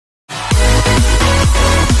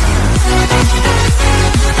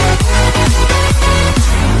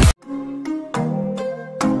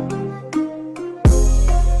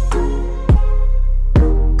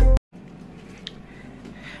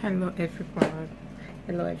everyone.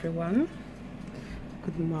 Hello everyone.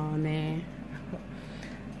 Good morning.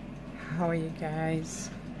 How are you guys?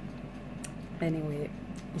 Anyway,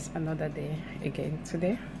 it's another day again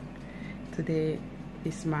today. Today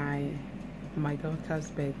is my daughter's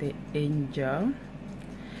birthday, Angel.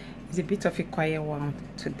 It's a bit of a quiet one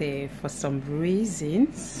today for some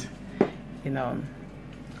reasons. You know,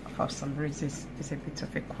 for some reasons it's a bit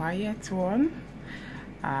of a quiet one.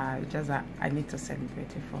 Just that I need to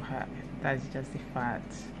celebrate it for her. That's just the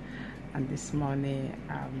fact. And this morning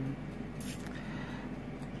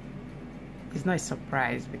it's not a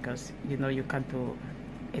surprise because you know you can't do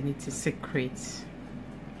anything secret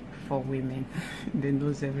for women. They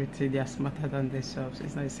knows everything. They are smarter than themselves.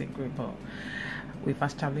 It's not a secret, but we've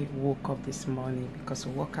actually woke up this morning because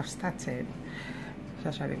work have started. She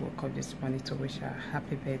actually woke up this morning to wish her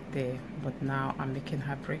happy birthday, but now I'm making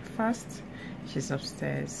her breakfast. She's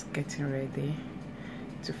upstairs getting ready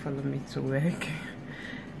to follow me to work.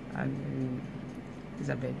 And it's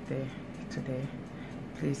a birthday today.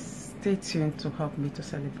 Please stay tuned to help me to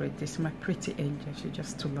celebrate this. My pretty angel, she's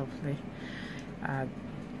just too lovely.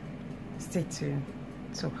 Stay tuned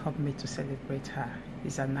to help me to celebrate her.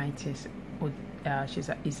 It's her 90th.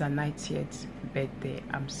 It's her 90th birthday.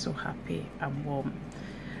 I'm so happy and warm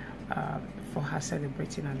for her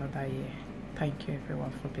celebrating another year. Thank you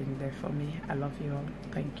everyone for being there for me. I love you all.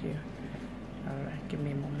 Thank you. All right, give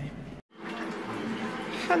me a moment.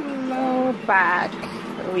 Hello, back.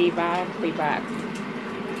 We back.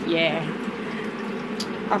 Yeah,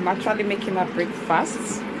 I'm actually making her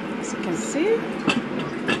breakfast. As you can see,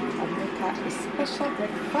 I'll make her a special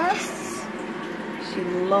breakfast. She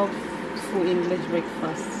loves full English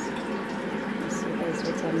breakfast. So that's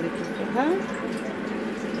what I'm making for her.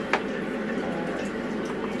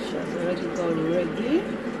 She has already got ready.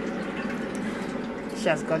 She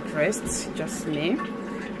has got dressed, just me.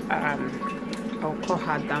 I'll call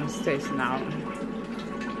her downstairs now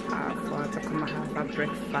for her to come and have her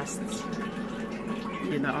breakfast,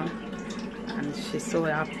 you know. And she's so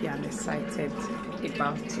happy and excited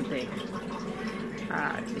about today.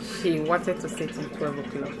 She wanted to sit in 12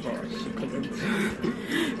 o'clock, but she couldn't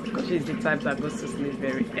because she's the type that goes to sleep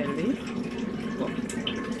very early. But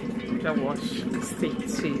just watch, stay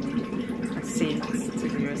tuned and see to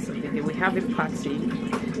the rest of the day. We have a party,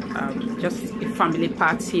 just a family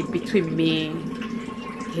party between me,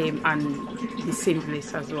 him, and the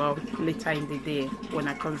siblings as well later in the day when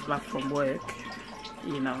I comes back from work.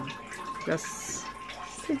 You know, just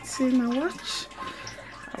sit in and watch.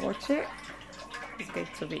 I watch it. It's going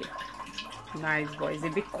to be nice, but it's a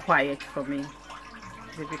bit quiet for me.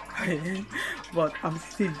 It's a bit quiet, but I'm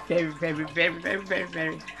still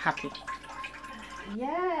very happy.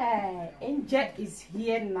 Yeah, Angel is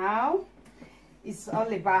here now. It's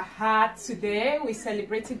all about her today. We're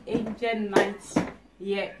celebrating Angel's 9th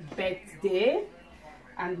year birthday,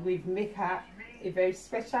 and we've made her a very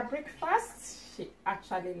special breakfast. She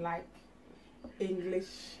actually likes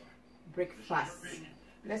English breakfast.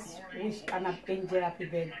 Let's wish Anna Angel happy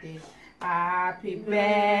birthday. Happy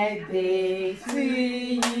birthday to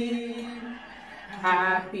you.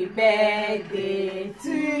 Happy birthday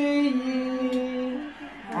to you.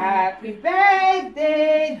 Happy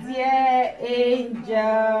birthday, dear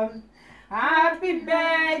Angel. Happy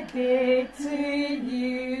birthday to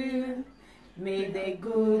you. May the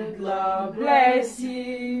good Lord bless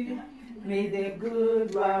you. May the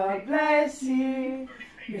good Lord bless you.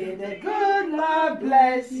 May the good Lord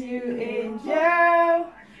bless you, Angel.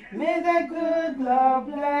 May the good Lord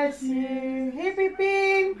bless you. Hip hip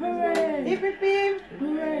hip. Hooray. Hip hip hip.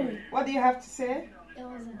 Hooray. What do you have to say? It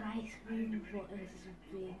was a nice room, but it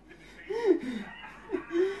was big.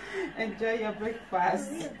 Enjoy your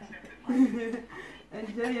breakfast.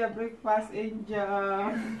 Enjoy your breakfast,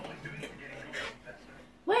 Angel.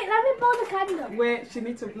 Wait, let me blow the candle. Wait, she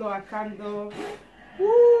needs to blow a candle. Woo!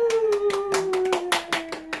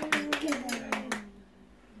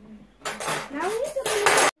 Now we need to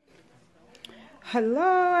blow.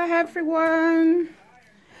 Hello everyone.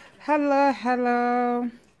 Hello.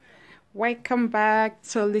 Welcome back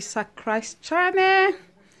to Lisa Christ channel.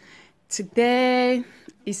 Today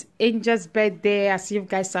is Angel's birthday, as you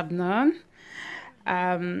guys have known.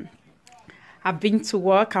 I've been to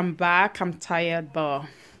work, I'm back, I'm tired, but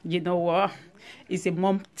you know what? It's a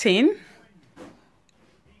mom thing.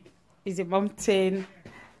 It's a mom thing,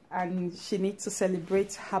 and she needs to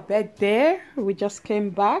celebrate her birthday. We just came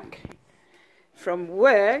back from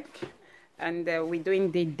work, and we're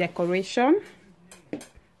doing the decoration.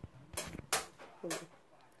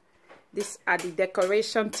 These are the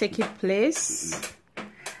decoration taking place.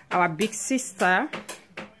 Our big sister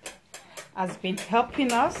has been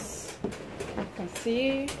helping us can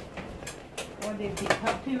see what they've been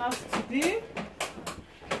helping us to do.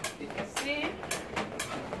 You can see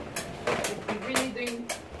they've been really doing,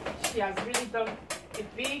 she has really done a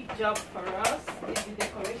big job for us. This is the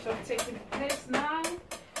decoration taking place now.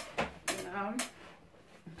 I'm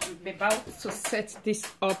about to set this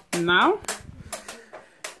up now.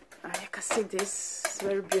 And you can see this, it's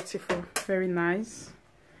very beautiful, very nice.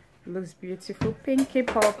 It looks beautiful, pinky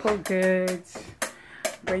purple, good.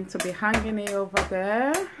 Going to be hanging it over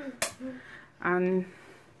there. And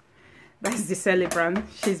that's the celebrant.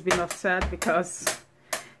 She's been upset because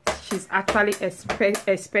she's actually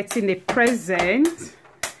expecting a present,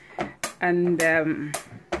 and the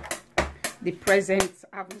presents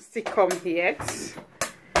haven't still come yet,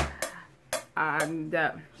 and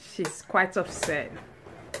she's quite upset.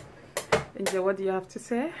 Angel, what do you have to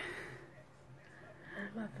say?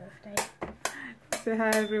 It's my birthday. Say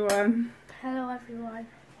hi, everyone. Hello, everyone.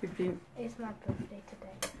 It's my birthday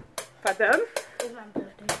today. Pardon? It's my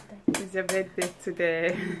birthday today. It's your birthday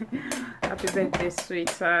today. Happy birthday,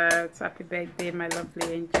 sweetheart. Happy birthday, my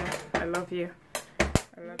lovely angel. I love you.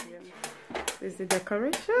 I love you. This is the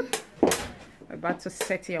decoration. We're about to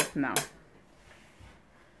set it up now.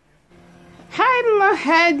 Hello,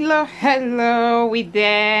 hello, hello with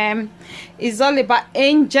them. It's all about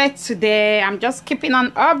Angel today. I'm just keeping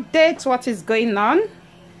an update what is going on.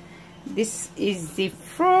 This is the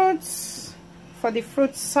fruits for the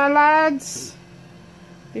fruit salads.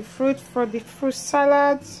 The fruit for the fruit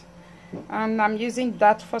salads, and I'm using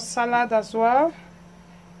that for salad as well.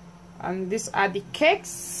 And these are the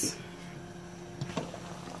cakes.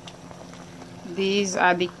 These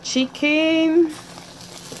are the chicken,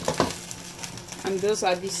 and those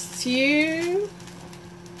are the stew.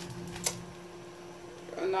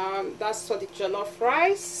 And that's for the jollof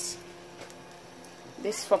rice.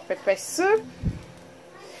 This for pepper soup.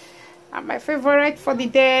 And my favorite for the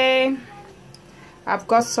day, I've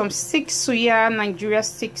got some stick suya, Nigeria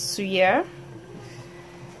stick suya,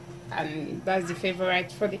 and that's the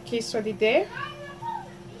favorite for the kids for the day.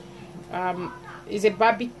 It's a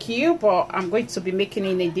barbecue, but I'm going to be making it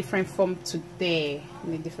in a different form today,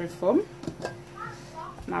 in a different form.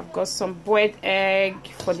 And I've got some boiled egg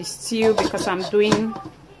for the stew because I'm doing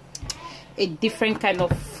a different kind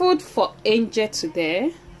of food for Angel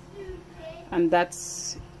today, and that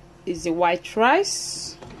is the white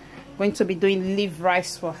rice. Going to be doing leaf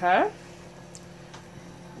rice for her.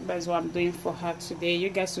 That's what I'm doing for her today. You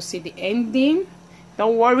guys will see the ending.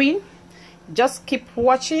 Don't worry, just keep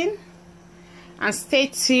watching and stay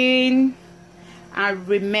tuned, and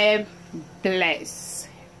remain blessed.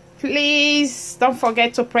 Please don't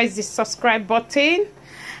forget to press the subscribe button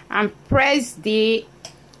and press the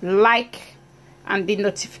like and the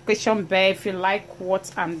notification bell if you like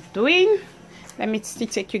what I'm doing. Let me still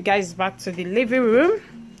take you guys back to the living room.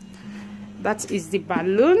 That is the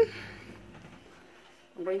balloon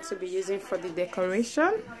I'm going to be using for the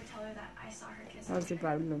decoration. That's the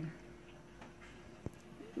balloon.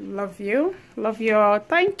 Love you. Love you all.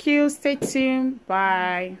 Thank you. Stay tuned.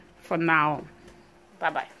 Bye for now.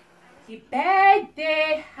 Bye-bye.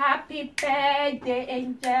 Happy birthday,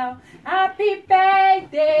 Angel. Happy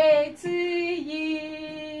birthday to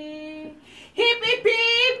you. Hip, hip,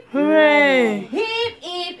 hip. Hooray. Hip,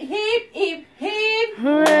 hip, hip, hip, hip.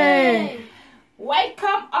 Hooray.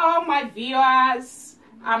 Welcome all my viewers.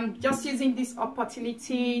 I'm just using this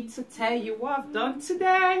opportunity to tell you what I've done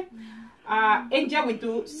today. Angel will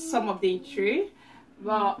do some of the intro,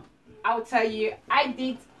 but I'll tell you, I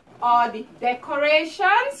did all the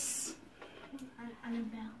decorations.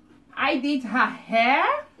 I did her hair.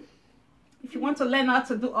 If you want to learn how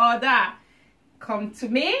to do all that, come to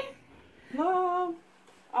me. Hello,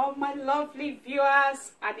 all my lovely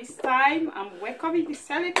viewers. At this time, I'm welcoming the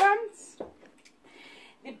celebrants,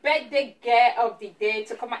 the birthday girl of the day,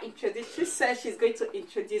 to come and introduce. She says she's going to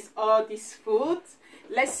introduce all this food.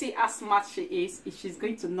 Let's see how smart she is, if she's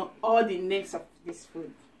going to know all the names of this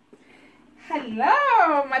food.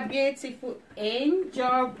 Hello, my beautiful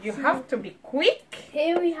Angel. You have to be quick.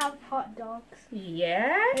 Here we have hot dogs.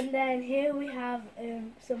 Yeah. And then here we have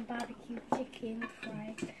some barbecue chicken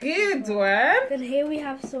fried. Good one. Then here we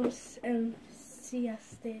have some suya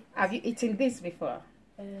stick. Have you eaten this before?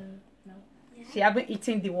 No. She haven't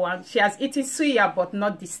eaten the one. She has eaten suya, but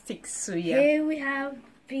not the stick suya. Here we have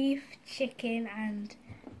beef, chicken, and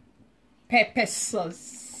pepper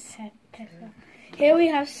sauce. Pepper. Here we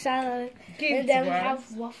have salad. Good and then one. we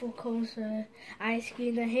have waffle cones for ice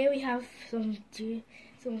cream. And here we have some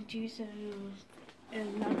juice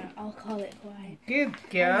and non-alcoholic wine. Good And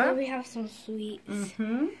here girl. we have some sweets.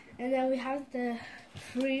 Mm-hmm. And then we have the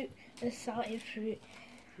fruit, the salted fruit.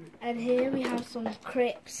 And here we have some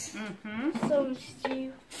crepes, some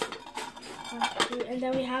stew, and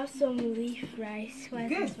then we have some leaf rice.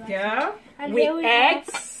 Good girl. And with here we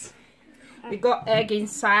eggs. We got egg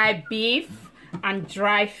inside, beef, and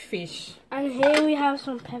dry fish. And here we have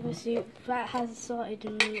some pepper soup that has assorted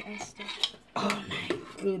meat and stuff. Oh my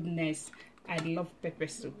goodness. I love pepper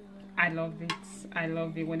soup. I love it. I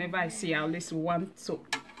love it. Whenever I see it, I always want to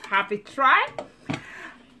have it try.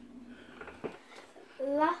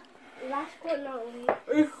 Last but not least.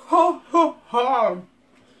 It's hard.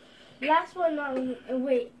 Last but not least.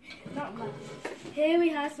 Wait, not last. Here we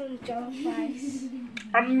have some jollof rice.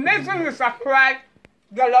 Amazing Lisa Craig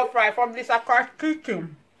jollof rice from Lisa Craig's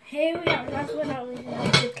kitchen. Here we have, last but not least, we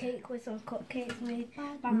have a cake with some cupcakes made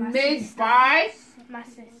by my sister. My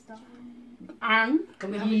sister. And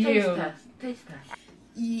Can we have a taste test? Taste test.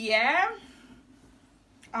 yeah.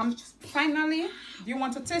 Finally, do you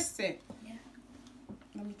want to taste it? Yeah.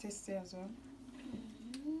 Let me taste it as well.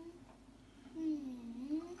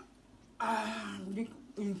 This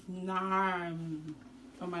is nice.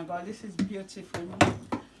 Oh my God, this is beautiful.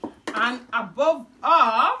 And above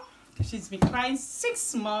all, she's been crying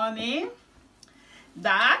 6 morning.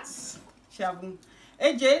 That's she haven't.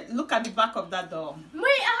 AJ, look at the back of that door. Wait,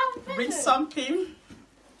 I have a Bring present. something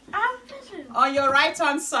I have a present. on your right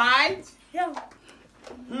hand side. Yeah.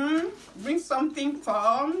 Bring something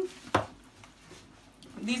from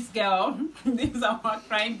this girl. This is our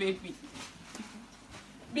crying baby.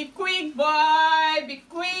 Be quick, boy. Be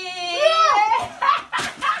quick.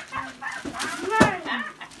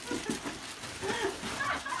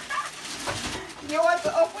 You want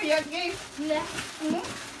to open your gift? Yeah.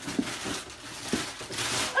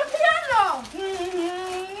 A piano.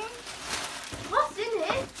 What's in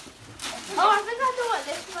it? Oh, I think I know what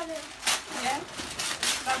this one is. Yeah.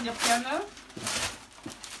 That's your piano.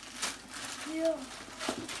 Yeah.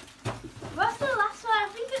 What's the last one? I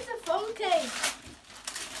think it's a phone case.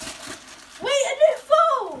 Wait, a new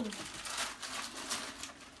phone!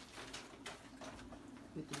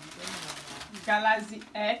 Galaxy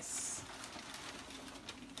X7.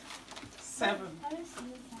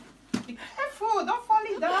 Be careful, don't fall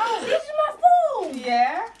it down. This is my phone!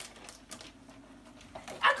 Yeah.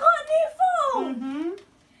 I got a new phone!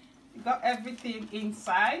 You got everything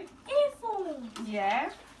inside. Earphone! Yeah.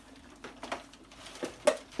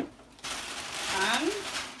 And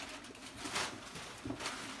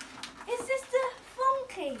Is this the phone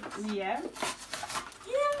case? yeah.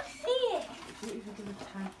 You don't see it.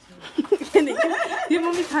 Give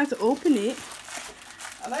mommy time to open it.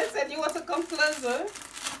 And I said you want to come closer.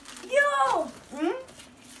 Yo!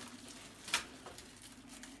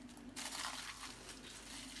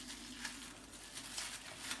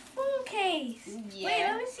 Phone case. Yeah. Wait,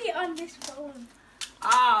 let me see it on this phone.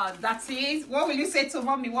 Ah, that's it. What will you say to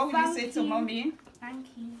mommy? What will you say Thank to you. mommy? Thank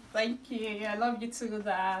you. Thank you. I love you too,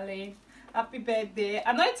 darling. Happy birthday.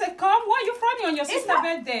 Anointed, come. Why are you frowning on your sister's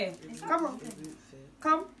birthday? Come on.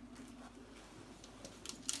 Come.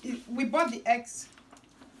 We bought the eggs.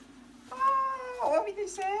 Oh, what will you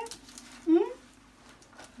say?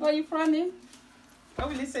 Why are you frowning? What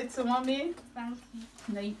will you say to mommy? Thank you.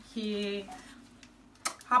 Thank you.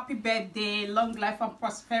 Happy birthday. Long life and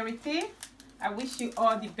prosperity. I wish you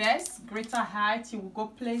all the best. Greater heights. You will go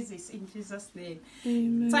places in Jesus' name.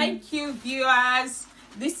 Amen. Thank you, viewers.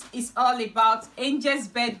 This is all about Angel's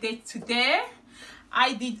birthday today.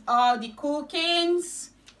 I did all the cookings.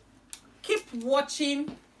 Keep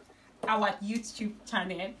watching our YouTube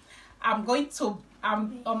channel. I'm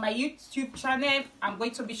on my YouTube channel. I'm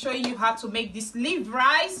going to be showing you how to make this leaf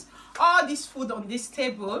rice. All this food on this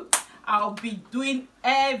table. I'll be doing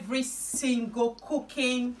every single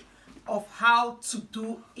cooking of how to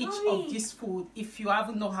do each of this food if you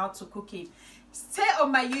haven't know how to cook it. Stay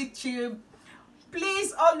on my YouTube.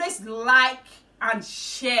 Please always like and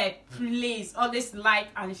share. Please always like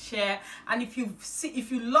and share. And if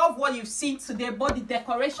you love what you've seen today, but the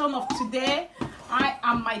decoration of today, I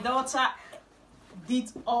and my daughter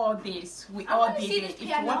did all this. We all did it. If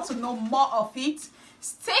you want to know more of it,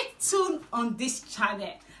 stay tuned on this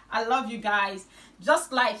channel. I love you guys.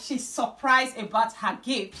 Just like she's surprised about her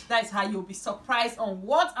gift, that's how you'll be surprised on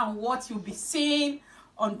what you'll be seeing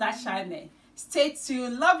on that channel. Stay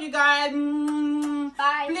tuned. Love you guys.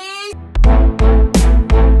 Bye. Please.